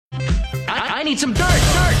need some dirt.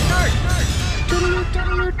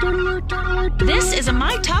 This is a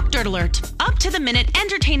My Talk Dirt Alert. Up-to-the-minute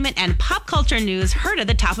entertainment and pop culture news heard at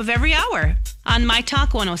the top of every hour on My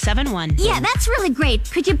Talk 107.1. Yeah, that's really great.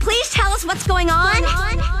 Could you please tell us what's going on?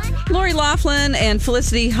 Loughlin and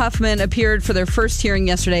Huffman appeared for their first hearing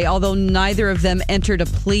yesterday, although neither of them entered a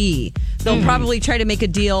plea. They'll probably try to make a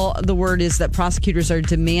deal. The word is that prosecutors are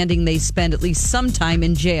demanding they spend at least some time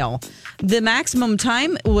in jail. The maximum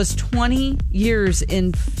time was 20 years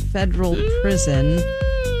in federal prison.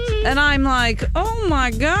 And I'm like, oh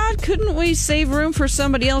my God, couldn't we save room for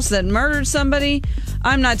somebody else that murdered somebody?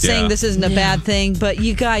 I'm not saying this isn't a bad thing, but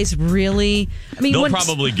you guys really... They'll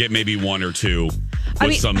probably get maybe one or two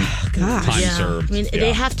with some time served.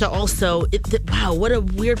 They have to also... wow, what a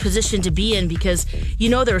weird position to be in, because,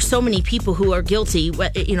 there are so many people who are guilty,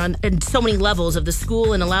 and so many levels of the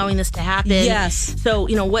school and allowing this to happen. Yes. So,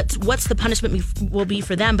 what's the punishment will be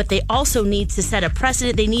for them? But they also need to set a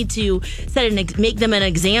precedent. They need to make them an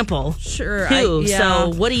example. Sure. Too. So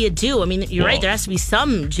what do you do? You're right. There has to be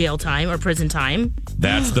some jail time or prison time.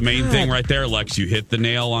 That's the main thing right there, Lex. You hit the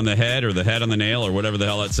nail on the head, or the head on the nail, or whatever the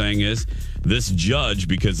hell that saying is. This judge,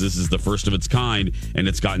 because this is the first of its kind, and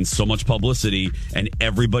it's gotten so much publicity, and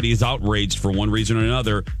everybody is outraged for one reason or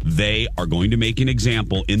another, they are going to make an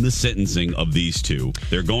example in the sentencing of these two.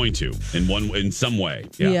 They're going to, in some way.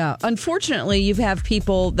 Yeah. Unfortunately, you have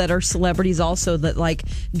people that are celebrities also that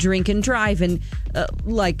drink and drive and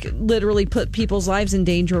literally put people's lives in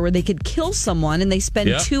danger, where they could kill someone, and they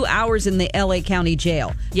spend 2 hours in the LA County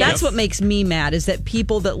jail. Yes. That's what makes me mad, is that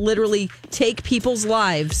people that literally take people's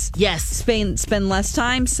lives spend less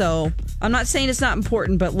time. So I'm not saying it's not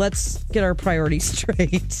important, but let's get our priorities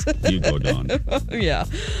straight. You go, Dawn. Yeah.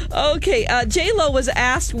 Okay. J-Lo was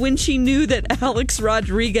asked when she knew that Alex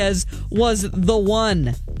Rodriguez was the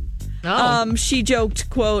one. Oh. She joked,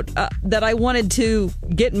 quote, that I wanted to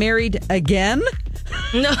get married again.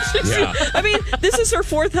 No. Yeah. This is her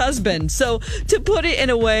fourth husband. So to put it in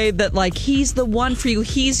a way that he's the one for you,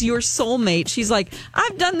 he's your soulmate. She's like,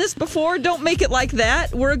 I've done this before. Don't make it like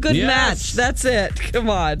that. We're a good match. That's it. Come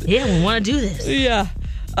on. Yeah, we want to do this. Yeah.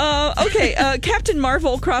 Okay. Captain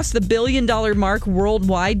Marvel crossed the $1 billion mark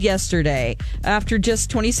worldwide yesterday after just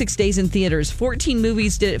 26 days in theaters. 14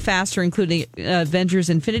 movies did it faster, including Avengers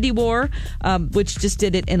Infinity War, which just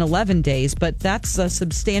did it in 11 days. But that's a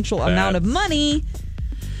substantial amount of money.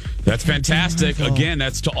 That's fantastic. Again,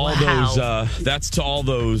 that's to all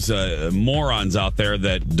those morons out there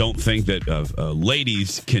that don't think that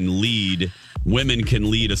ladies can lead. Women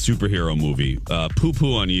can lead a superhero movie.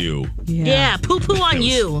 Poo-poo on you. Yeah, poo-poo on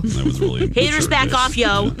you. That was really... Haters back off,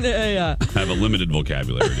 yo. Yeah. I have a limited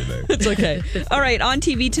vocabulary today. It's okay. All right, on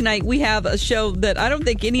TV tonight, we have a show that I don't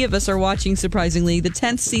think any of us are watching, surprisingly. The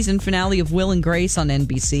 10th season finale of Will and Grace on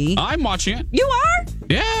NBC. I'm watching it. You are?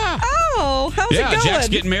 Yeah. Oh, how's it going? Yeah, Jack's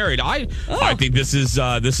getting married. I think this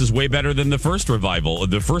is way better than the first revival,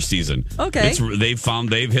 the first season. Okay.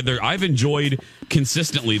 They've hit their... I've enjoyed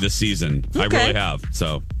consistently this season. I really have.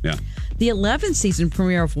 So, yeah. The 11th season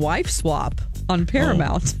premiere of Wife Swap on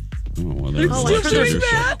Paramount. Well, Still doing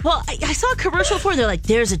that? Well, I saw a commercial for it. They're like,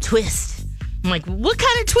 there's a twist. I'm like, what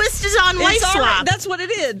kind of twist is on Wife Swap? Right. That's what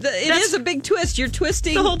it is. It is a big twist. You're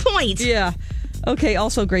twisting. The whole point. Yeah. Okay,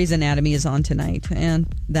 also Grey's Anatomy is on tonight.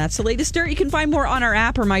 And that's the latest dirt. You can find more on our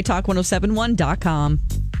app or mytalk1071.com.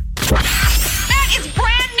 That is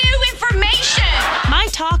brand new information. My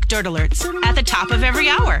Talk Dirt Alerts at the top of every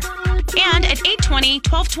hour. And at 8:20,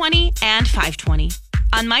 12:20, and 5:20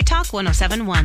 on My Talk 107.1.